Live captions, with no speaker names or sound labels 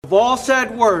Of all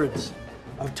sad words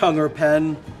of tongue or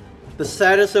pen, the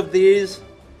saddest of these,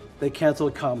 they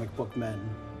canceled comic book men.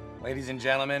 Ladies and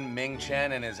gentlemen, Ming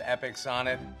Chen and his epic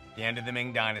sonnet, The End of the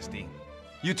Ming Dynasty.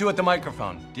 You two at the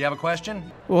microphone. Do you have a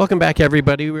question? Welcome back,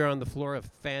 everybody. We're on the floor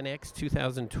of FanX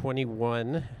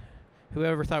 2021.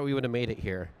 Whoever thought we would have made it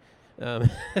here? But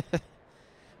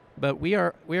we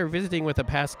are visiting with a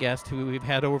past guest who we've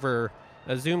had over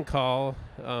a Zoom call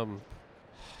at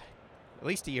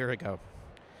least a year ago,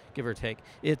 give or take.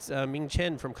 It's Ming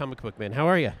Chen from Comic Book Man. How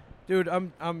are you? Dude,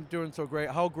 I'm doing so great.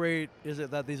 How great is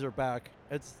it that these are back?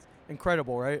 It's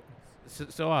incredible, right?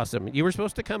 So awesome. You were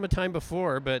supposed to come a time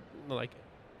before, but like,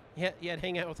 you had to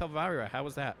hang out with Elvira. How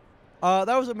was that?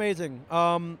 That was amazing.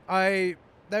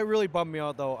 That really bummed me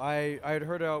out though. I had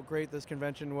heard how great this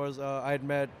convention was. I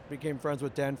had became friends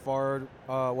with Dan Fard,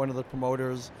 one of the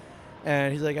promoters,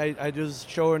 and he's like, I do this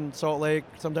show in Salt Lake,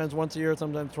 sometimes once a year,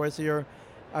 sometimes twice a year.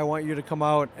 I want you to come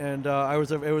out, and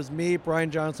it was me,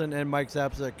 Brian Johnson, and Mike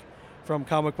Zapsik from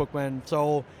Comic Book Men.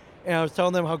 So, and I was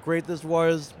telling them how great this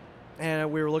was,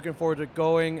 and we were looking forward to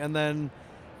going. And then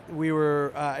we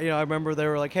were, I remember they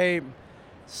were like, hey,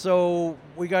 so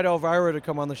we got Elvira to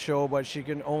come on the show, but she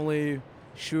can only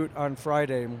shoot on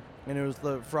Friday. And it was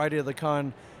the Friday of the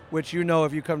con, which,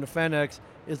 if you come to FanX,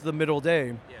 is the middle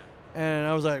day. Yeah. And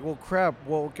I was like, well, crap.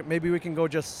 Well, maybe we can go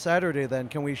just Saturday then.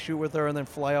 Can we shoot with her and then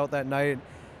fly out that night?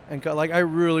 And I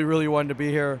really, really wanted to be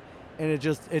here, and it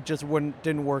just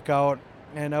didn't work out,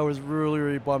 and I was really,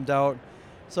 really bummed out.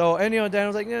 So, and Dan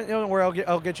was like, don't worry,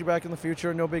 I'll get you back in the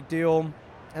future, no big deal.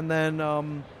 And then,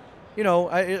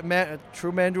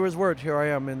 true man to his word. Here I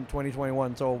am in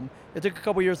 2021. So it took a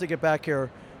couple years to get back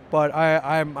here, but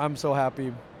I'm so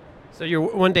happy. So you're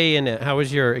one day in it. How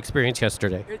was your experience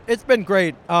yesterday? It's been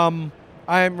great. I'm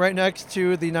right next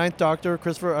to the Ninth Doctor,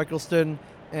 Christopher Eccleston,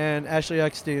 and Ashley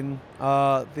Eckstein,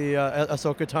 the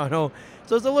Ahsoka Tano.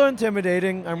 So it's a little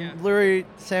intimidating. I'm literally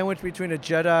sandwiched between a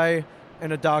Jedi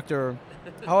and a Doctor.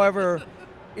 However,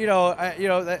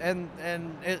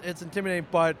 it's intimidating,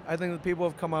 but I think the people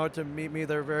have come out to meet me.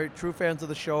 They're very true fans of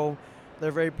the show.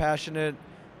 They're very passionate,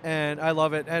 and I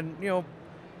love it. And,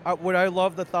 would I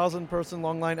love the 1,000-person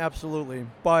long line? Absolutely.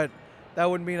 But that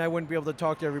would mean I wouldn't be able to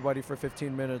talk to everybody for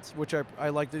 15 minutes, which I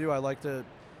like to do. I like to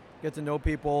get to know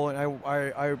people, and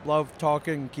I love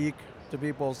talking geek to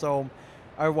people. So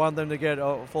I want them to get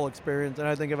a full experience. And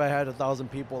I think if I had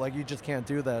 1,000 people, you just can't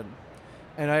do that.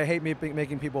 And I hate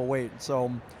making people wait.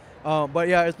 So, but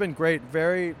yeah, it's been great.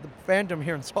 The fandom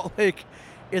here in Salt Lake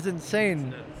is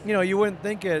insane. You wouldn't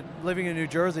think it. Living in New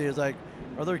Jersey is like,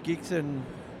 are there geeks in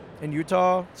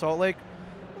Utah, Salt Lake?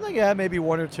 I think, yeah, maybe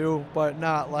one or two, but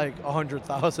not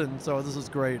 100,000. So this is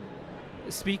great.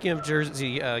 Speaking of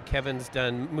Jersey, Kevin's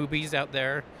done movies out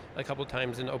there a couple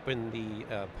times and opened the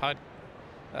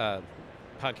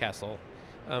Podcastle.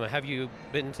 Have you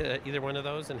been to either one of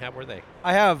those, and how were they?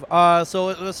 I have. So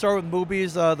let's start with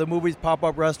movies. The Movies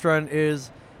Pop-Up Restaurant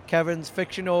is Kevin's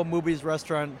fictional movies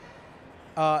restaurant.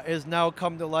 Is now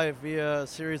come to life via a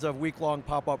series of week-long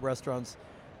pop-up restaurants.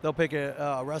 They'll pick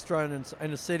a restaurant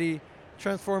in a city,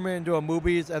 transform it into a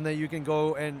movies, and then you can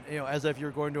go and, as if you're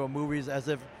going to a movies, as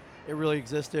if it really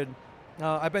existed.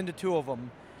 I've been to two of them.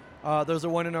 There's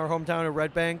one in our hometown of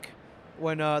Red Bank,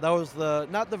 when that was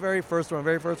not the very first one. The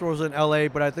very first one was in LA,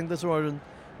 but I think this one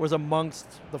was amongst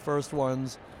the first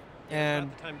ones. And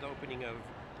about the time of the opening of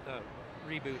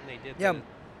Reboot, and they did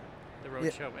the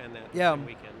road show and that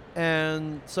weekend.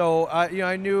 And so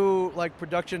I knew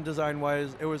production design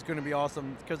wise it was going to be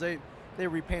awesome, because they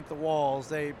repaint the walls,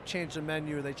 they change the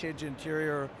menu, they change the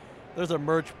interior. There's a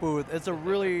merch booth. It's a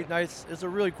really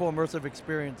cool immersive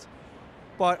experience.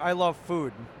 But I love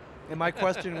food, and my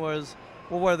question was,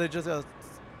 well, what are they just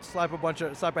slap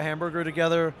a hamburger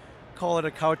together, call it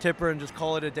a cow tipper, and just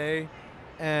call it a day?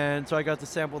 And so I got to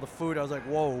sample the food. I was like,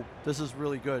 whoa, this is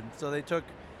really good. So they took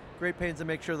great pains to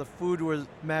make sure the food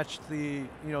matched the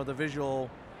the visual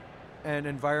and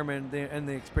environment and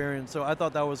the experience. So I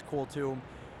thought that was cool too.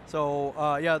 So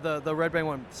the Red Bank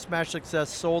one, smash success,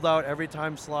 sold out every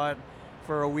time slot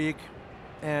for a week,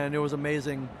 and it was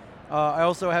amazing. I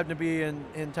also happened to be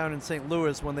in town in St.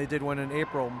 Louis when they did one in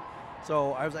April.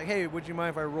 So I was like, hey, would you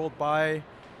mind if I rolled by?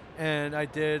 And I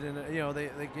did, and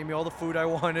they gave me all the food I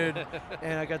wanted,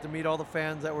 and I got to meet all the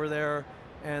fans that were there,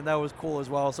 and that was cool as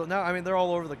well. So now, they're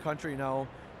all over the country now.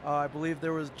 I believe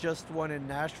there was just one in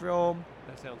Nashville.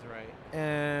 That sounds right.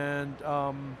 And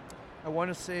I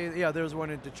want to say, there was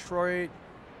one in Detroit,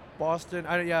 Boston.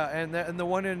 And the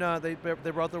one in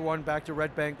they brought the one back to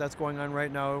Red Bank. That's going on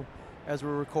right now as we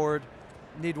record.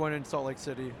 Need one in Salt Lake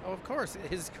City. Oh, of course.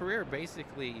 His career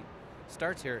basically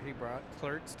starts here. He brought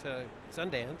Clerks to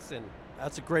Sundance, and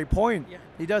That's a great point. Yeah.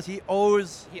 He does. He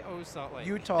owes He owes Salt Lake.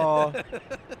 Utah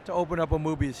to open up a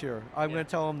Movies here. I'm Yeah. going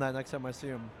to tell him that next time I see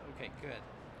him. Okay, good.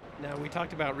 Now, we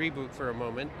talked about Reboot for a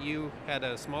moment. You had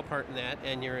a small part in that,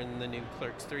 and you're in the new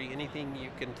Clerks 3. Anything you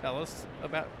can tell us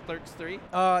about Clerks 3?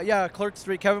 Yeah, Clerks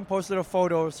 3. Kevin posted a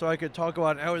photo so I could talk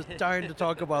about it. I was dying to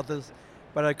talk about this,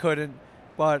 but I couldn't.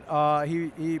 But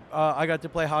I got to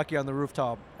play hockey on the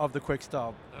rooftop of the Quick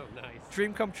Stop. Oh, nice.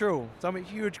 Dream come true. So I'm a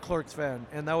huge Clerks fan,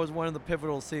 and that was one of the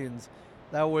pivotal scenes.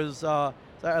 That was I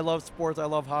love sports. I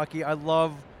love hockey. I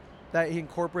love that he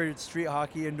incorporated street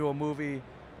hockey into a movie.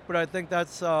 But I think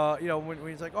that's when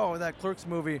he's like, oh, that Clerks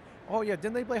movie. Oh yeah,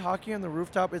 didn't they play hockey on the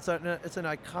rooftop? It's an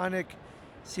iconic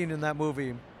scene in that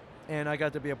movie, and I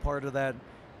got to be a part of that,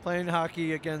 playing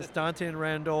hockey against Dante and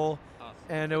Randall, Awesome.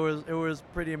 and it was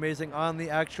pretty amazing on the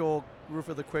actual roof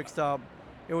of the Quick Stop.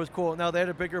 It was cool. Now they had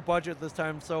a bigger budget this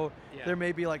time, so Yeah. there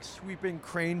may be like sweeping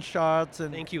crane shots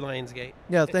and Thank you, Lionsgate.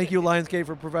 yeah, thank you Lionsgate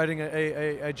for providing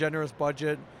a generous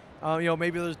budget.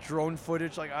 Maybe there's drone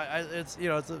footage. Like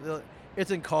it's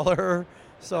in color,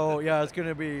 so yeah, it's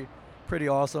gonna be pretty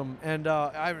awesome. And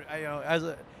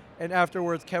and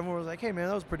afterwards, Kevin was like, "Hey man,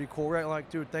 that was pretty cool, right?" I'm like,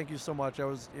 dude, thank you so much. I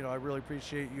really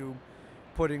appreciate you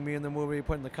putting me in the movie,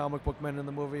 putting the comic book men in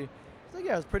the movie. It's like,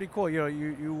 yeah, it's pretty cool.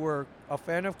 You were a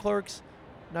fan of Clerks,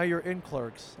 now you're in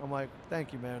Clerks. I'm like,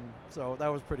 thank you, man. So that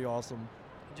was pretty awesome.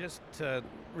 Just to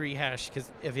rehash,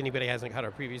 because if anybody hasn't caught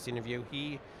our previous interview,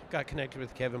 he got connected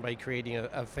with Kevin by creating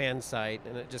a fan site,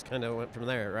 and it just kind of went from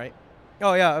there, right?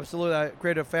 Oh yeah, absolutely. I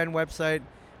created a fan website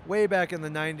way back in the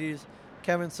 '90s.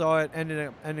 Kevin saw it, ended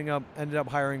up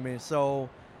hiring me. So,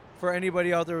 for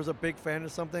anybody out there who's a big fan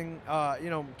of something,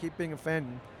 keep being a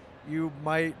fan. You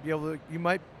might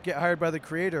get hired by the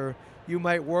creator. You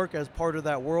might work as part of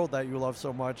that world that you love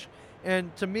so much.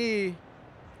 And to me,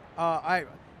 it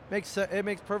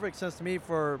makes perfect sense to me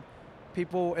for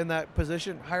people in that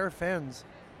position. Hire fans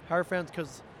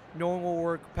because no one will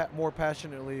work more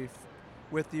passionately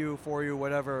with you, for you,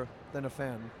 whatever, than a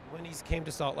fan. When he came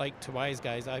to Salt Lake to Wise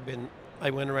Guys, I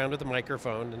went around with a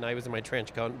microphone, and I was in my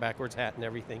trench coat and backwards hat and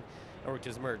everything. I worked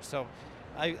his merch. So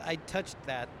I touched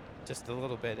that just a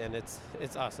little bit, and it's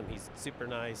awesome. He's super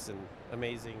nice and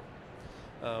amazing.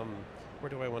 Where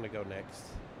do I want to go next?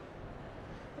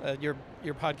 Your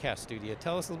podcast studio.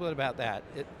 Tell us a little bit about that.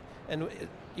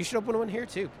 You should open one here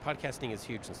too. Podcasting is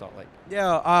huge in Salt Lake.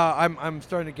 Yeah, I'm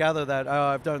starting to gather that.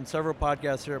 I've done several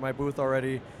podcasts here at my booth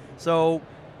already. So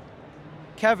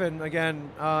Kevin, again,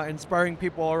 inspiring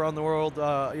people all around the world.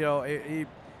 He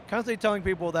constantly telling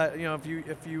people that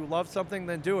if you love something,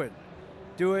 then do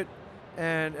it,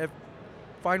 and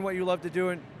find what you love to do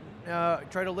and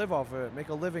try to live off of it, make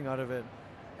a living out of it.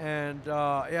 And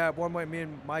at one point, me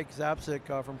and Mike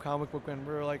Zapsik from Comic Book Man,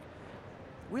 we were like,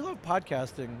 we love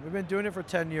podcasting. We've been doing it for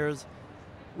 10 years.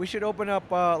 We should open up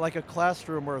like a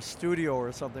classroom or a studio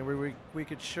or something where we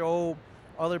could show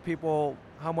other people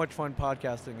how much fun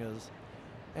podcasting is.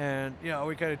 And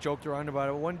we kind of joked around about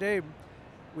it. One day,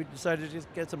 we decided to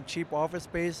just get some cheap office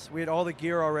space. We had all the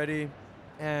gear already,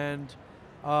 and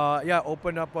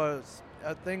opened up a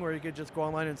thing where you could just go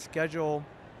online and schedule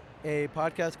a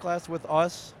podcast class with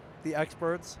us, the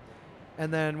experts.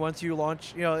 And then once you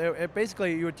launch,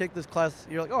 basically you would take this class.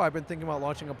 You're like, oh, I've been thinking about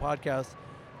launching a podcast.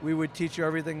 We would teach you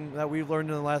everything that we've learned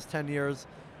in the last 10 years.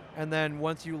 And then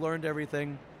once you learned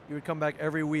everything, you would come back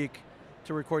every week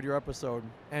to record your episode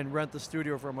and rent the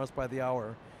studio from us by the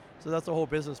hour. So that's the whole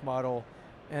business model.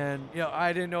 And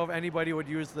I didn't know if anybody would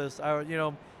use this.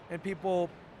 And people,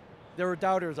 there were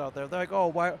doubters out there. They're like, oh,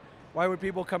 why would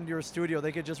people come to your studio?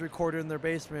 They could just record it in their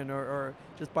basement or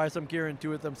just buy some gear and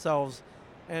do it themselves.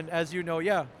 And as you know,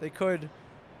 yeah, they could.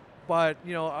 But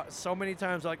so many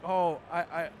times like, oh,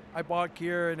 I bought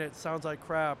gear and it sounds like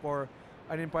crap, or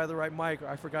I didn't buy the right mic, or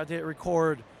I forgot to hit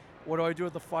record. What do I do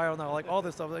with the file now? Like all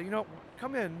this stuff. Like,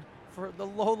 come in for the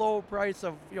low price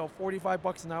of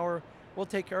 $45 an hour. We'll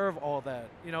take care of all that.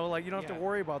 You don't have to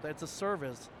worry about that. It's a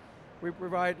service. We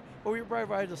provide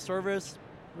the service.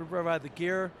 We provide the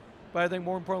gear, but I think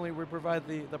more importantly, we provide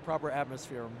the proper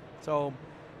atmosphere. So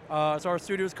our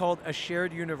studio is called A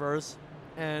Shared Universe,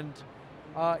 and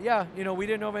we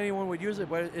didn't know if anyone would use it,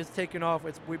 but it's taken off.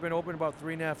 We've been open about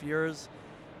 3.5 years,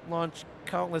 launched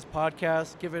countless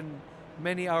podcasts, given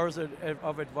many hours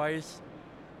of advice,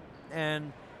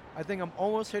 and I think I'm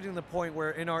almost hitting the point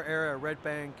where in our area, Red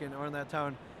Bank and in that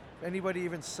town, if anybody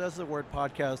even says the word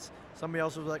podcast, somebody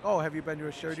else was like, oh, have you been to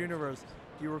A Shared Universe?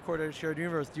 Do you record at A Shared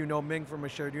Universe? Do you know Ming from A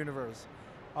Shared Universe?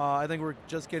 I think we're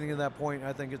just getting to that point.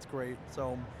 I think it's great.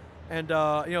 So, and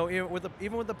even with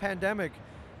the pandemic,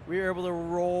 we were able to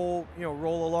roll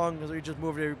along because we just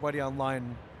moved everybody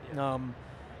online. Yeah.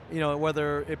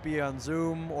 whether it be on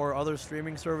Zoom or other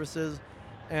streaming services,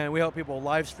 and we help people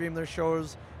live stream their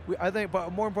shows.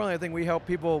 But more importantly, I think we help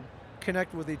people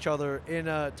connect with each other in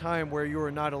a time where you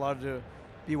were not allowed to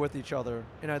be with each other,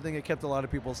 and I think it kept a lot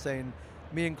of people sane,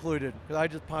 me included, because I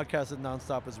just podcasted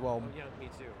nonstop as well. Oh, yeah, me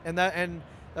too. And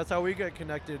that's how we get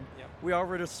connected. Yep. We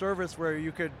offered a service where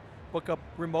you could book up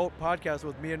remote podcasts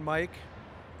with me and Mike.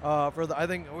 We were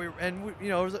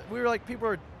like, people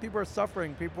are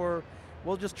suffering.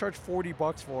 We'll just charge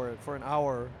 $40 for it for an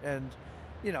hour, and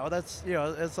that's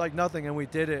it's like nothing, and we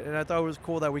did it. And I thought it was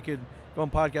cool that we could go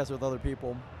on podcasts with other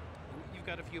people. You've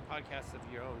got a few podcasts of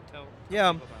your own. Tell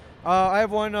Yeah. people about it. I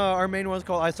have one. Our main one is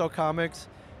called I Sell Comics.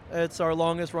 It's our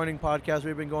longest running podcast.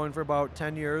 We've been going for about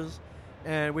 10 years,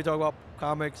 and we talk about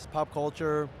comics, pop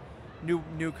culture,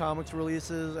 new comics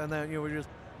releases, and then we just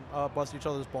bust each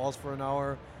other's balls for an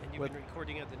hour. And you've been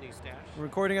recording at the new stash? We're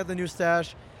recording at the new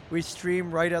stash. We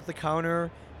stream right at the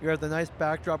counter. You're at the nice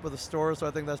backdrop of the store, so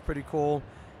I think that's pretty cool.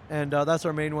 And that's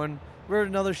our main one. We're at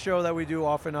another show that we do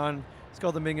off and on. It's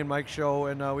called the Ming and Mike Show,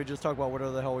 and we just talk about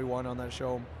whatever the hell we want on that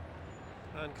show.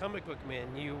 On Comic Book Man,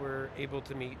 you were able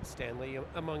to meet Stan Lee,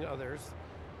 among others.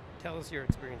 Tell us your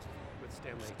experience with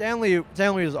Stan Lee.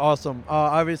 Stan Lee is awesome.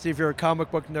 Obviously, if you're a comic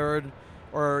book nerd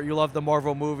or you love the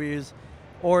Marvel movies,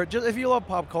 or just if you love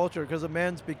pop culture, because the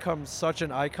man's become such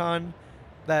an icon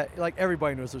that like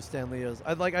everybody knows who Stan Lee is.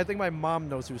 I think my mom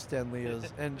knows who Stan Lee is,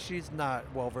 and she's not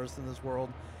well versed in this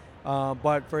world.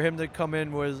 But for him to come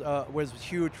in was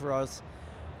huge for us.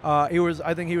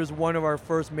 I think he was one of our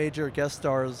first major guest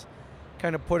stars.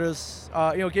 Kind of put us,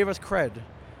 gave us cred,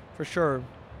 for sure.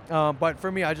 But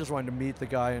for me, I just wanted to meet the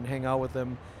guy and hang out with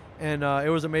him, and it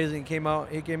was amazing.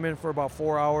 He came in for about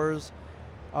 4 hours,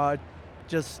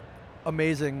 just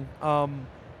amazing.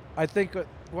 I think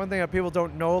one thing that people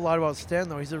don't know a lot about Stan,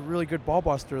 though, he's a really good ball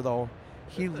buster, though.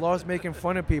 He loves making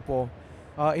fun of people.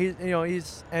 He's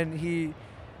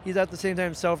at the same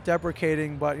time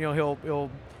self-deprecating, but he'll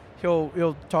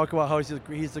talk about how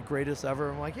he's the greatest ever.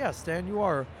 I'm like, yeah, Stan, you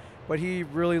are. But he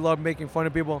really loved making fun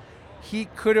of people. He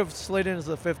could have slid in as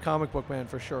the 5th Comic Book Man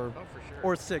for sure. Oh, for sure.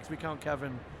 Or 6th, we count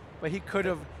Kevin. But he could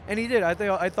have, and he did. I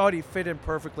thought he fit in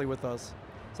perfectly with us.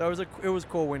 So it was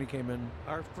cool when he came in.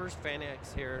 Our first Fan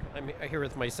X here, I'm here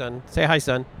with my son. Say hi,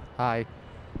 son. Hi.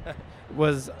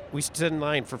 We stood in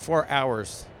line for 4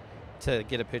 hours to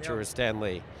get a picture with Stan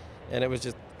Lee. And it was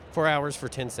just 4 hours for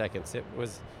 10 seconds. It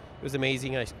was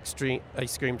amazing. I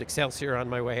screamed Excelsior on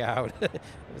my way out. It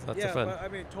was lots of fun. Yeah,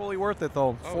 but, totally worth it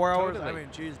though. Oh, 4 hours. totally.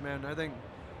 Geez, man. I think,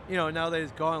 now that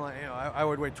he's gone, I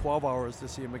would wait 12 hours to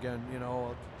see him again.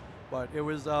 But it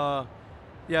was, to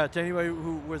anybody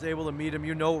who was able to meet him,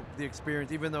 the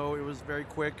experience, even though it was very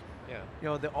quick.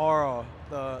 Yeah. The aura,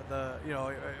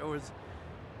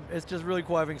 it's just really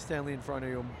cool having Stan Lee in front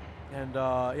of you, and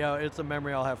it's a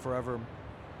memory I'll have forever.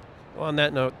 Well, on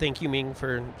that note, thank you, Ming,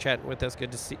 for chatting with us.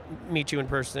 Good to meet you in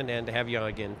person and to have you on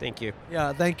again. Thank you.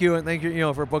 Yeah, thank you, and thank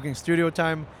you, for booking studio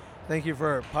time. Thank you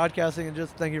for podcasting, and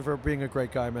just thank you for being a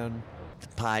great guy, man. The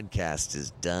podcast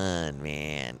is done,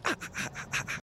 man.